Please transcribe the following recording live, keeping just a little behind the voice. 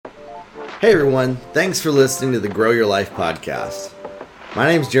Hey everyone, thanks for listening to the Grow Your Life podcast. My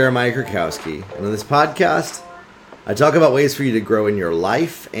name is Jeremiah Krakowski, and in this podcast, I talk about ways for you to grow in your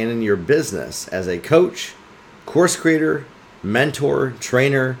life and in your business as a coach, course creator, mentor,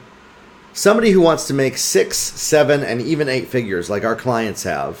 trainer, somebody who wants to make 6, 7, and even 8 figures like our clients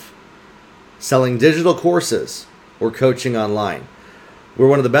have, selling digital courses or coaching online. We're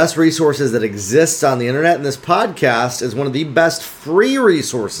one of the best resources that exists on the internet, and this podcast is one of the best free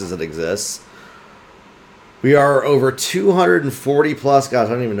resources that exists. We are over 240 plus, gosh,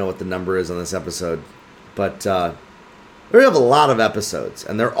 I don't even know what the number is on this episode, but we have a lot of episodes,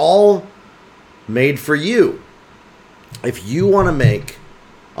 and they're all made for you. If you want to make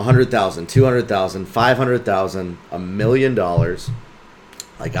 $100,000, $200,000, $500,000, $1 million,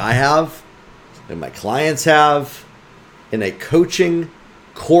 like I have, and my clients have, in a coaching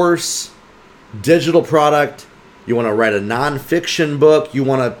course, digital product, you want to write a nonfiction book, you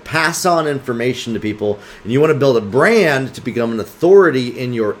want to pass on information to people, and you want to build a brand to become an authority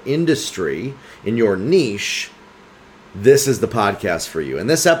in your industry, in your niche, this is the podcast for you. And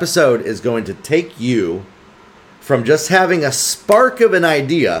this episode is going to take you from just having a spark of an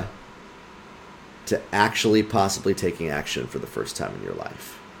idea to actually possibly taking action for the first time in your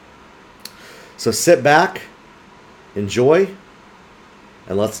life. So sit back, enjoy,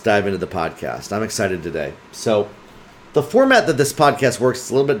 and let's dive into the podcast. I'm excited today. So the format that this podcast works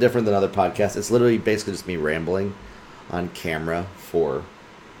is a little bit different than other podcasts. It's literally basically just me rambling on camera for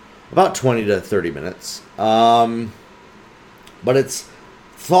about 20 to 30 minutes. But it's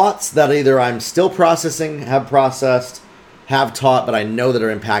thoughts that either I'm still processing, have processed, have taught, but I know that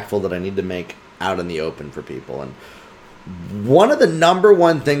are impactful that I need to make out in the open for people. And one of the number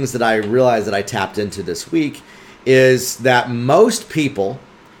one things that I realized that I tapped into this week is that most people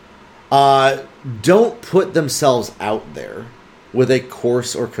don't put themselves out there with a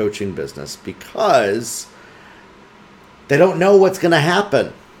course or coaching business because they don't know what's going to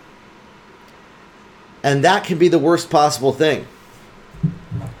happen. And that can be the worst possible thing.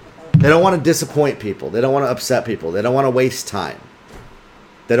 They don't want to disappoint people. They don't want to upset people. They don't want to waste time.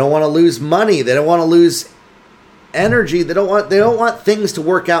 They don't want to lose money. They don't want to lose energy. They don't want things to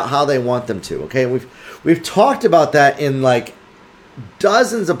work out how they want them to. Okay, we've talked about that in like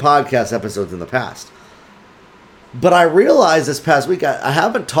dozens of podcast episodes in the past. But I realized this past week I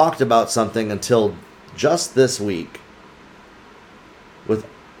haven't talked about something until just this week with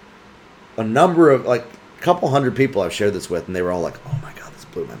a number of like a couple hundred people I've shared this with, and they were all like, "Oh my God, this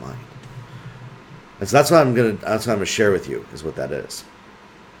blew my mind." And so that's what I'm gonna share with you is what that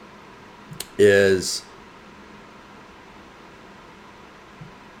is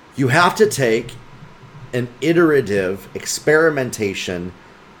you have to take an iterative experimentation,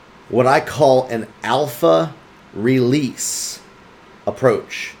 what I call an alpha release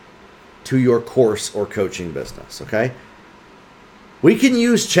approach to your course or coaching business, okay? We can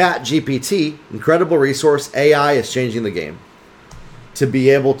use ChatGPT, incredible resource. AI is changing the game, to be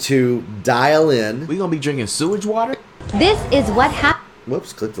able to dial in. We gonna be drinking sewage water? This is what happened.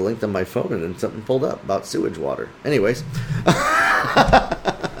 Whoops, clicked the link on my phone and then something pulled up about sewage water. Anyways.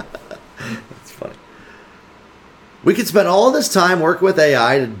 We could spend all this time working with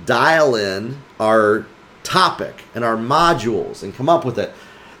AI to dial in our topic and our modules and come up with it.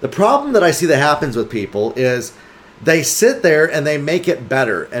 The problem that I see that happens with people is they sit there and they make it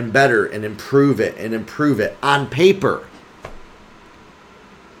better and better and improve it on paper.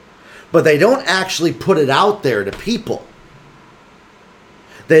 But they don't actually put it out there to people.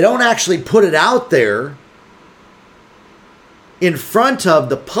 They don't actually put it out there in front of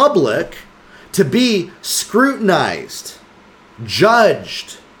the public to be scrutinized,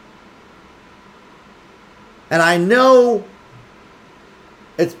 judged. And I know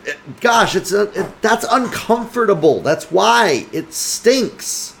that's uncomfortable. That's why it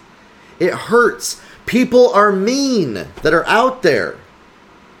stinks. It hurts. People are mean that are out there.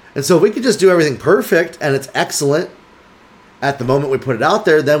 And so if we could just do everything perfect and it's excellent at the moment we put it out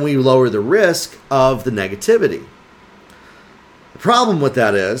there, then we lower the risk of the negativity. The problem with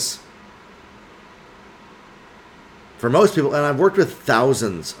that is, for most people, and I've worked with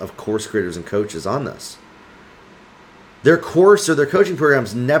thousands of course creators and coaches on this, their course or their coaching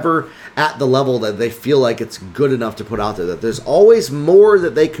program's never at the level that they feel like it's good enough to put out there. That there's always more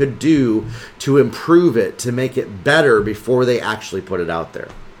that they could do to improve it, to make it better before they actually put it out there.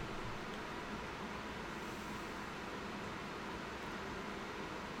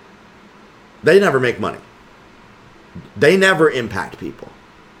 They never make money. They never impact people.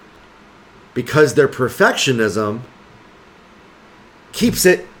 Because their perfectionism keeps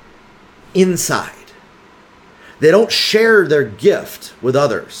it inside. They don't share their gift with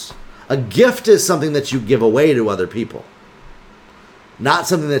others A gift is something that you give away to other people, not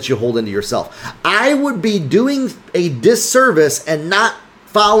something that you hold into yourself. I would be doing a disservice and not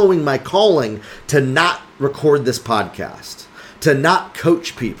following my calling to not record this podcast, to not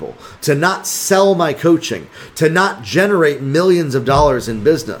coach people, to not sell my coaching, to not generate millions of dollars in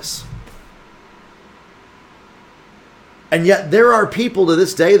business. And yet there are people to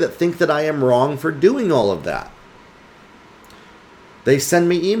this day that think that I am wrong for doing all of that. They send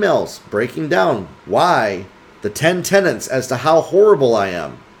me emails breaking down why, the 10 tenets as to how horrible I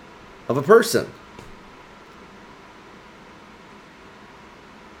am of a person.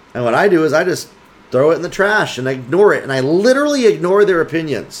 And what I do is I just throw it in the trash and I ignore it. And I literally ignore their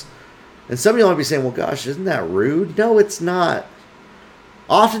opinions. And some of you might be saying, well, gosh, isn't that rude? No, it's not.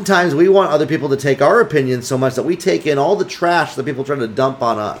 Oftentimes, we want other people to take our opinions so much that we take in all the trash that people try to dump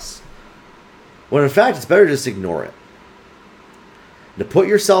on us. When in fact, it's better to just ignore it. To put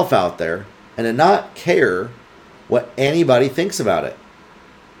yourself out there and to not care what anybody thinks about it.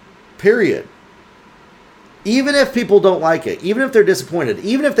 Period. Even if people don't like it, even if they're disappointed,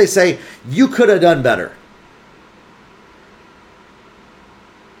 even if they say, you could have done better.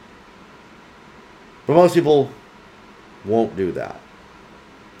 But most people won't do that.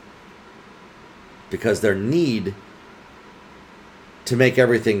 Because their need to make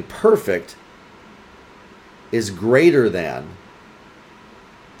everything perfect is greater than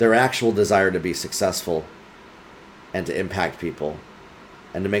their actual desire to be successful and to impact people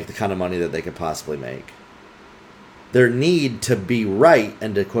and to make the kind of money that they could possibly make. Their need to be right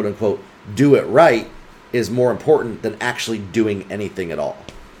and to quote unquote do it right is more important than actually doing anything at all.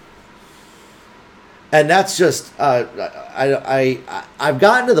 And that's just I've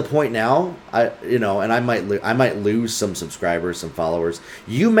gotten to the point now, and I might lose some subscribers, some followers.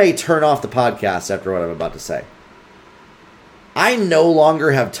 You may turn off the podcast after what I'm about to say. I no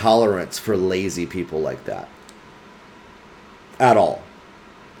longer have tolerance for lazy people like that. At all.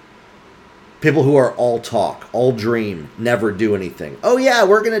 People who are all talk, all dream, never do anything. Oh yeah,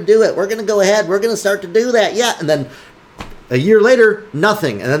 we're going to do it. We're going to go ahead. We're going to start to do that. Yeah. And then a year later,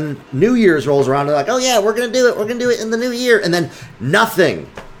 nothing. And then New Year's rolls around and they're like, oh yeah, we're going to do it. We're going to do it in the new year. And then nothing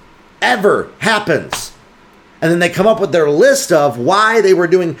ever happens. And then they come up with their list of why they were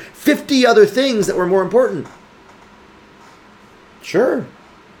doing 50 other things that were more important. Sure.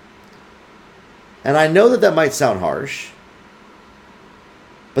 And I know that that might sound harsh,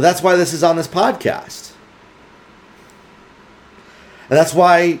 but that's why this is on this podcast. And that's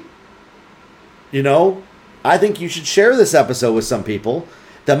why, I think you should share this episode with some people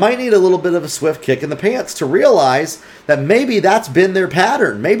that might need a little bit of a swift kick in the pants to realize that maybe that's been their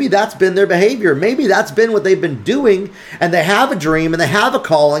pattern. Maybe that's been their behavior. Maybe that's been what they've been doing, and they have a dream and they have a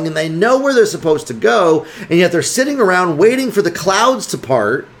calling and they know where they're supposed to go, and yet they're sitting around waiting for the clouds to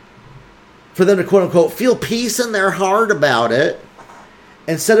part for them to quote unquote feel peace in their heart about it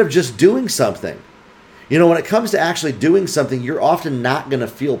instead of just doing something. When it comes to actually doing something, you're often not going to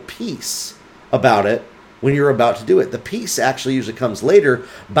feel peace about it when you're about to do it. The peace actually usually comes later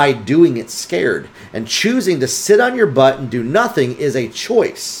by doing it scared. And choosing to sit on your butt and do nothing is a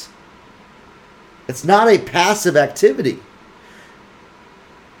choice. It's not a passive activity.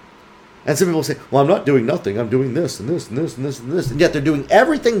 And some people say, well, I'm not doing nothing. I'm doing this and this and this and this and this. And yet they're doing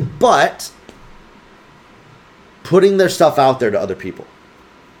everything but putting their stuff out there to other people.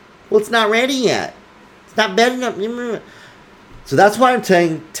 Well, it's not ready yet. It's not bad enough. So that's why I'm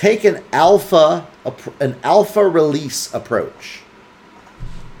saying take an alpha release approach.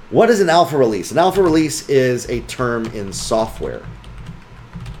 What is an alpha release? An alpha release is a term in software.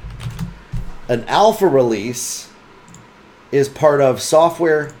 An alpha release is part of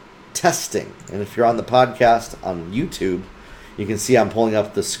software testing. And if you're on the podcast on YouTube, you can see I'm pulling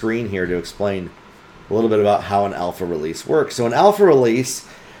up the screen here to explain a little bit about how an alpha release works. So an alpha release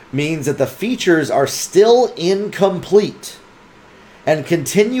means that the features are still incomplete and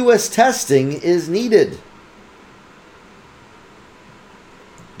continuous testing is needed.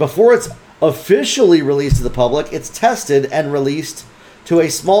 Before it's officially released to the public, it's tested and released to a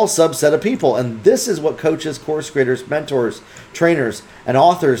small subset of people. And this is what coaches, course creators, mentors, trainers, and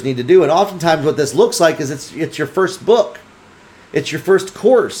authors need to do. And oftentimes what this looks like is it's your first book. It's your first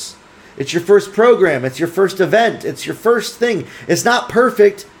course. It's your first program. It's your first event. It's your first thing. It's not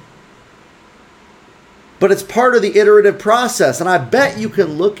perfect, but it's part of the iterative process. And I bet you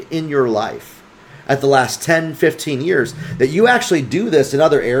can look in your life at the last 10, 15 years that you actually do this in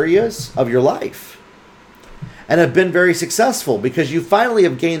other areas of your life and have been very successful because you finally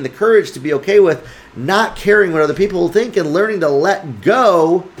have gained the courage to be okay with not caring what other people think and learning to let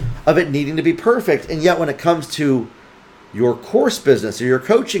go of it needing to be perfect. And yet when it comes to your course business or your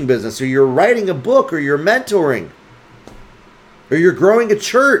coaching business or you're writing a book or you're mentoring or you're growing a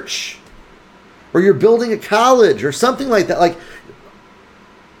church or you're building a college or something like that. Like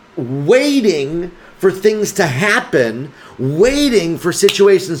waiting for things to happen, waiting for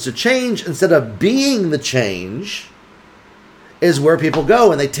situations to change instead of being the change is where people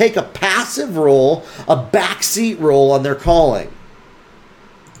go. And they take a passive role, a backseat role on their calling.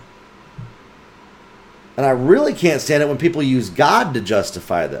 And I really can't stand it when people use God to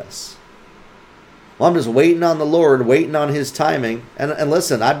justify this. Well, I'm just waiting on the Lord, waiting on His timing. And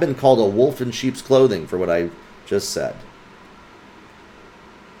listen, I've been called a wolf in sheep's clothing for what I just said.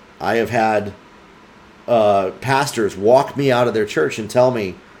 I have had pastors walk me out of their church and tell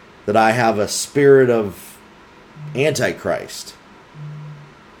me that I have a spirit of Antichrist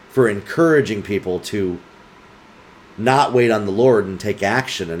for encouraging people to not wait on the Lord and take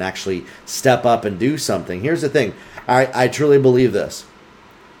action and actually step up and do something. Here's the thing. I truly believe this.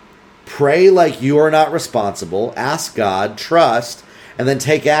 Pray like you are not responsible. Ask God, trust, and then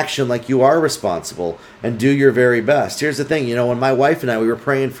take action like you are responsible and do your very best. Here's the thing. You know, when my wife and I, we were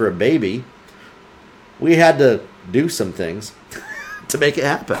praying for a baby, we had to do some things to make it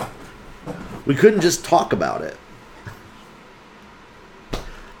happen. We couldn't just talk about it.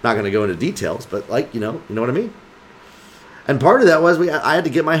 Not going to go into details, but like, you know what I mean? And part of that was I had to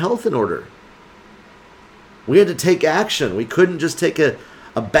get my health in order. We had to take action. We couldn't just take a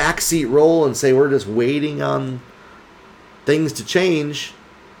backseat role and say we're just waiting on things to change.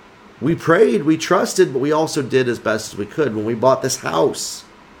 We prayed, we trusted, but we also did as best as we could. When we bought this house,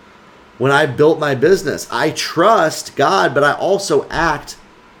 when I built my business, I trust God, but I also act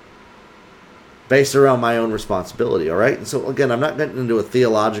based around my own responsibility, all right? And so, again, I'm not getting into a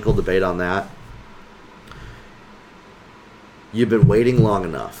theological debate on that. You've been waiting long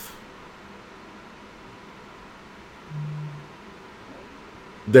enough.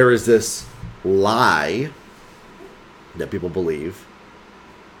 There is this lie that people believe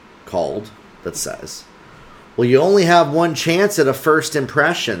that says, well, you only have one chance at a first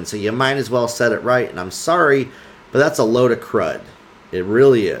impression, so you might as well set it right. And I'm sorry, but that's a load of crud. It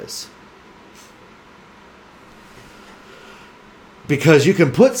really is. Because you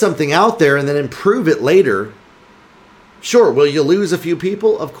can put something out there and then improve it later. Sure, will you lose a few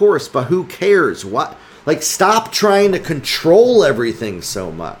people? Of course, but who cares? What? Like, stop trying to control everything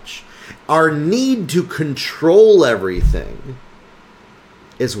so much. Our need to control everything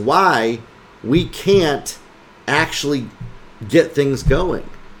is why we can't actually get things going.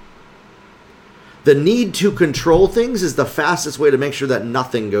 The need to control things is the fastest way to make sure that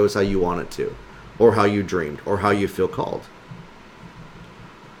nothing goes how you want it to, or how you dreamed, or how you feel called.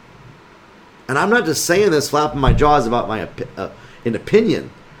 And I'm not just saying this flapping my jaws about my an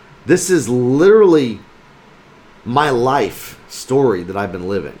opinion. This is literally my life story that I've been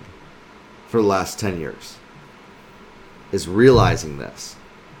living for the last 10 years. Is realizing this.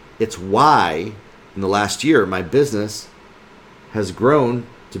 It's why in the last year my business has grown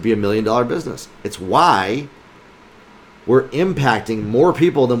to be $1 million business. It's why we're impacting more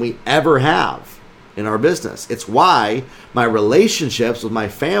people than we ever have in our business. It's why my relationships with my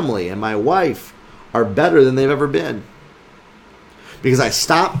family and my wife are better than they've ever been. Because I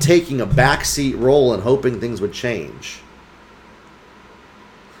stopped taking a backseat role and hoping things would change.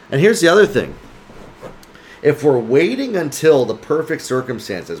 And here's the other thing. If we're waiting until the perfect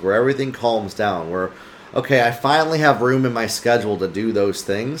circumstances where everything calms down, where, okay, I finally have room in my schedule to do those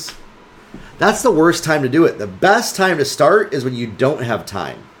things, that's the worst time to do it. The best time to start is when you don't have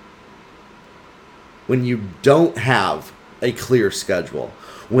time. When you don't have a clear schedule.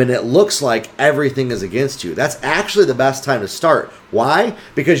 When it looks like everything is against you. That's actually the best time to start. Why?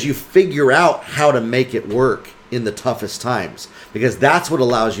 Because you figure out how to make it work in the toughest times. Because that's what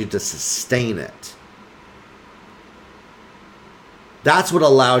allows you to sustain it. That's what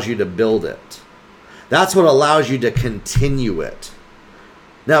allows you to build it. That's what allows you to continue it.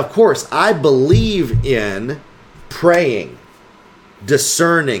 Now, of course, I believe in praying,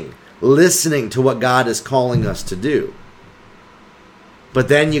 discerning, listening to what God is calling us to do. But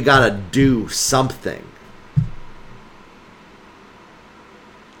then you got to do something.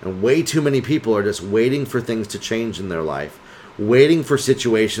 And way too many people are just waiting for things to change in their life, waiting for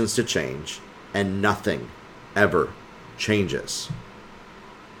situations to change, and nothing ever changes.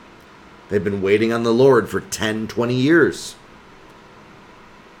 They've been waiting on the Lord for 10, 20 years.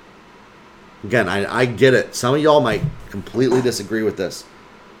 Again, I get it. Some of y'all might completely disagree with this.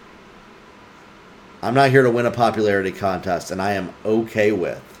 I'm not here to win a popularity contest, and I am okay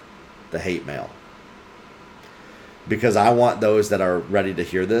with the hate mail. Because I want those that are ready to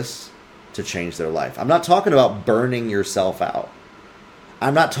hear this to change their life. I'm not talking about burning yourself out.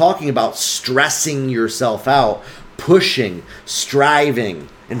 I'm not talking about stressing yourself out, pushing, striving.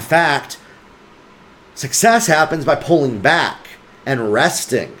 In fact, success happens by pulling back and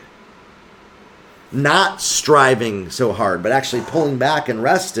resting. Not striving so hard, but actually pulling back and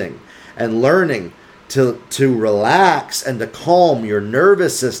resting and learning to relax and to calm your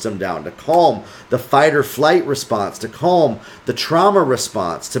nervous system down, to calm the fight or flight response, to calm the trauma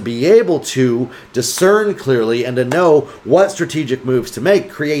response, to be able to discern clearly and to know what strategic moves to make.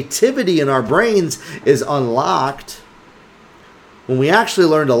 Creativity in our brains is unlocked when we actually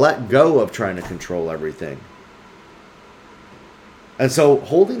learn to let go of trying to control everything. And so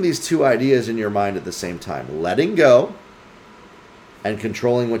holding these two ideas in your mind at the same time, letting go and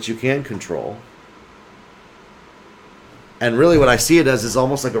controlling what you can control. And really what I see it as is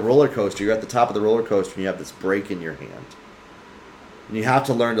almost like a roller coaster. You're at the top of the roller coaster and you have this brake in your hand. And you have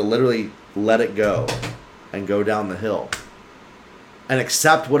to learn to literally let it go and go down the hill. And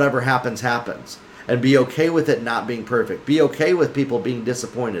accept whatever happens, happens. And be okay with it not being perfect. Be okay with people being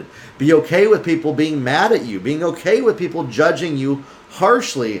disappointed. Be okay with people being mad at you. Being okay with people judging you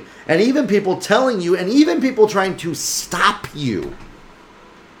harshly. And even people telling you, and even people trying to stop you.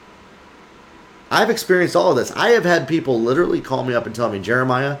 I've experienced all of this. I have had people literally call me up and tell me,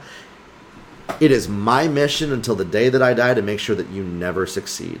 Jeremiah, it is my mission until the day that I die to make sure that you never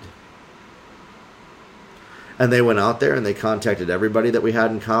succeed. And they went out there and they contacted everybody that we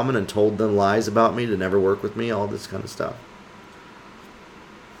had in common and told them lies about me, to never work with me, all this kind of stuff.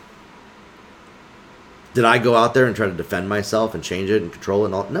 Did I go out there and try to defend myself and change it and control it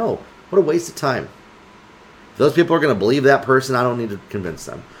and all? No. What a waste of time. If those people are going to believe that person, I don't need to convince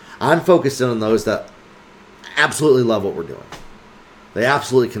them. I'm focused on those that absolutely love what we're doing. They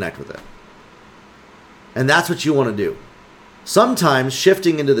absolutely connect with it. And that's what you want to do. Sometimes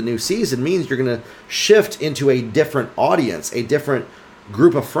shifting into the new season means you're going to shift into a different audience, a different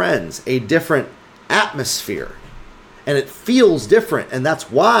group of friends, a different atmosphere. And it feels different. And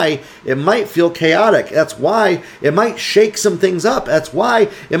that's why it might feel chaotic. That's why it might shake some things up. That's why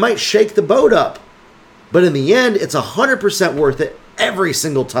it might shake the boat up. But in the end, it's 100% worth it every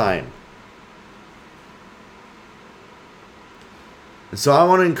single time. And so I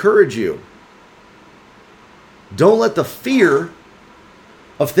want to encourage you. Don't let the fear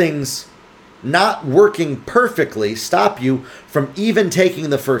of things not working perfectly stop you from even taking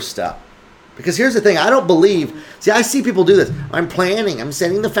the first step. Because here's the thing, I don't believe, I see people do this. I'm planning, I'm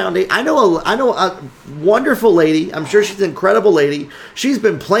setting the foundation. I know a wonderful lady, I'm sure she's an incredible lady. She's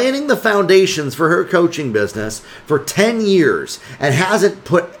been planning the foundations for her coaching business for 10 years and hasn't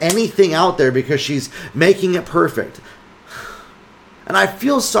put anything out there because she's making it perfect. And I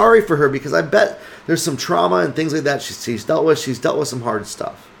feel sorry for her because I bet there's some trauma and things like that she's dealt with. She's dealt with some hard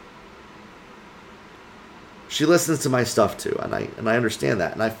stuff. She listens to my stuff too, and I understand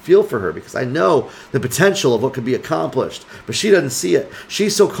that. And I feel for her because I know the potential of what could be accomplished. But she doesn't see it.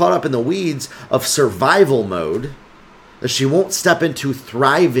 She's so caught up in the weeds of survival mode that she won't step into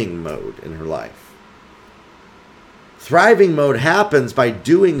thriving mode in her life. Thriving mode happens by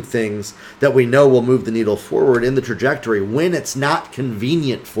doing things that we know will move the needle forward in the trajectory when it's not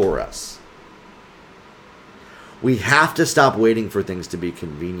convenient for us. We have to stop waiting for things to be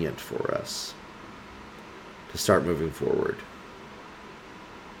convenient for us to start moving forward.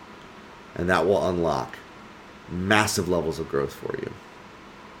 And that will unlock massive levels of growth for you.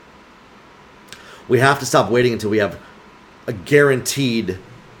 We have to stop waiting until we have a guaranteed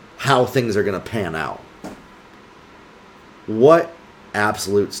how things are going to pan out. What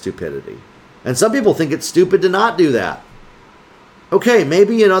absolute stupidity. And some people think it's stupid to not do that. Okay,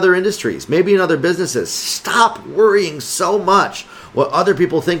 maybe in other industries, maybe in other businesses, stop worrying so much what other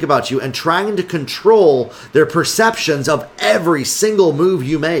people think about you and trying to control their perceptions of every single move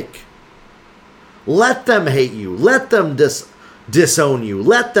you make. Let them hate you. Let them disown you.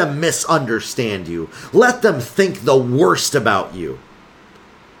 Let them misunderstand you. Let them think the worst about you.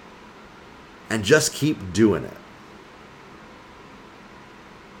 And just keep doing it.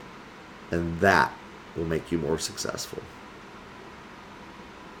 And that will make you more successful.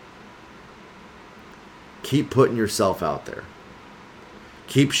 Keep putting yourself out there.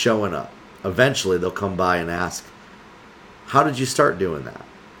 Keep showing up. Eventually, they'll come by and ask, how did you start doing that?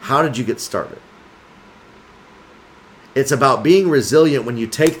 How did you get started? It's about being resilient when you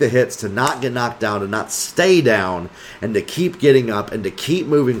take the hits, to not get knocked down, to not stay down, and to keep getting up and to keep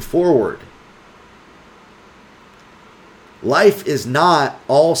moving forward. Life is not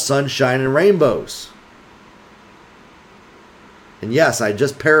all sunshine and rainbows. And yes, I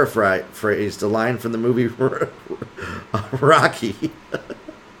just paraphrased a line from the movie Rocky.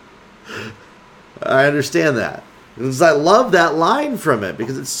 I understand that. Because I love that line from it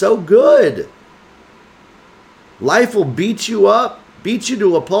because it's so good. Life will beat you up, beat you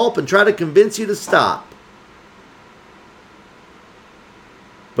to a pulp, and try to convince you to stop.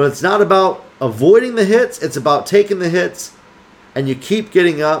 But it's not about avoiding the hits. It's about taking the hits, and you keep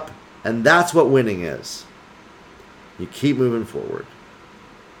getting up, and that's what winning is. You keep moving forward.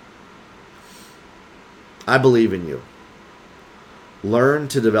 I believe in you. Learn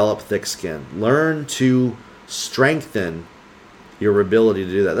to develop thick skin. Learn to strengthen your ability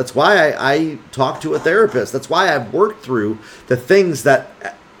to do that. That's why I talk to a therapist. That's why I've worked through the things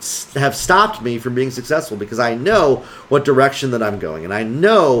that have stopped me from being successful, because I know what direction that I'm going, and I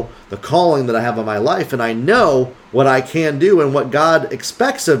know the calling that I have on my life, and I know what I can do and what God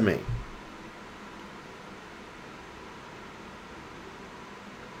expects of me.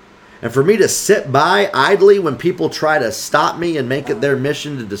 And for me to sit by idly when people try to stop me and make it their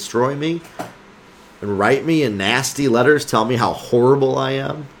mission to destroy me and write me in nasty letters, tell me how horrible I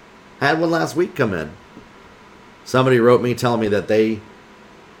am. I had one last week come in. Somebody wrote me telling me that they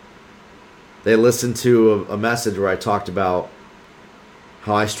listened to a message where I talked about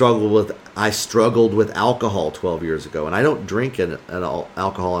how I struggled with alcohol 12 years ago, and I don't drink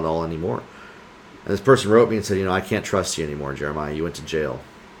alcohol at all anymore. And this person wrote me and said, I can't trust you anymore, Jeremiah. You went to jail.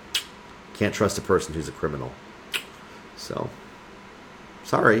 Can't trust a person who's a criminal. So,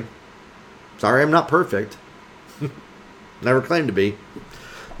 sorry. Sorry, I'm not perfect. Never claimed to be.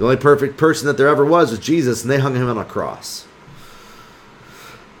 The only perfect person that there ever was Jesus, and they hung him on a cross.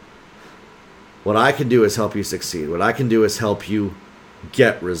 What I can do is help you succeed. What I can do is help you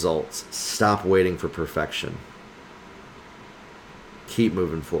get results. Stop waiting for perfection. Keep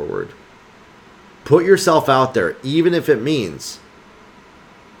moving forward. Put yourself out there, even if it means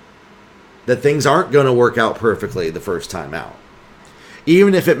that things aren't going to work out perfectly the first time out.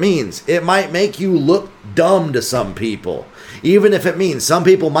 Even if it means it might make you look dumb to some people. Even if it means some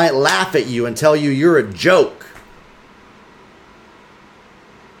people might laugh at you and tell you you're a joke.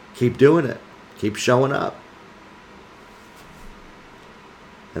 Keep doing it. Keep showing up.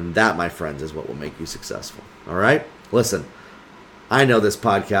 And that, my friends, is what will make you successful. All right? Listen, I know this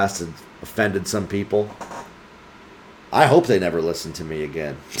podcast has offended some people. I hope they never listen to me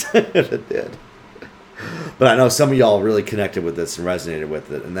again. It did. But I know some of y'all really connected with this and resonated with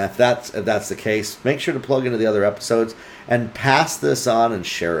it. And if that's the case, make sure to plug into the other episodes and pass this on and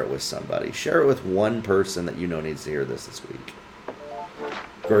share it with somebody. Share it with one person that you know needs to hear this week.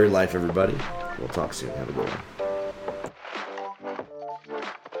 Grow your life, everybody. We'll talk soon. Have a good one.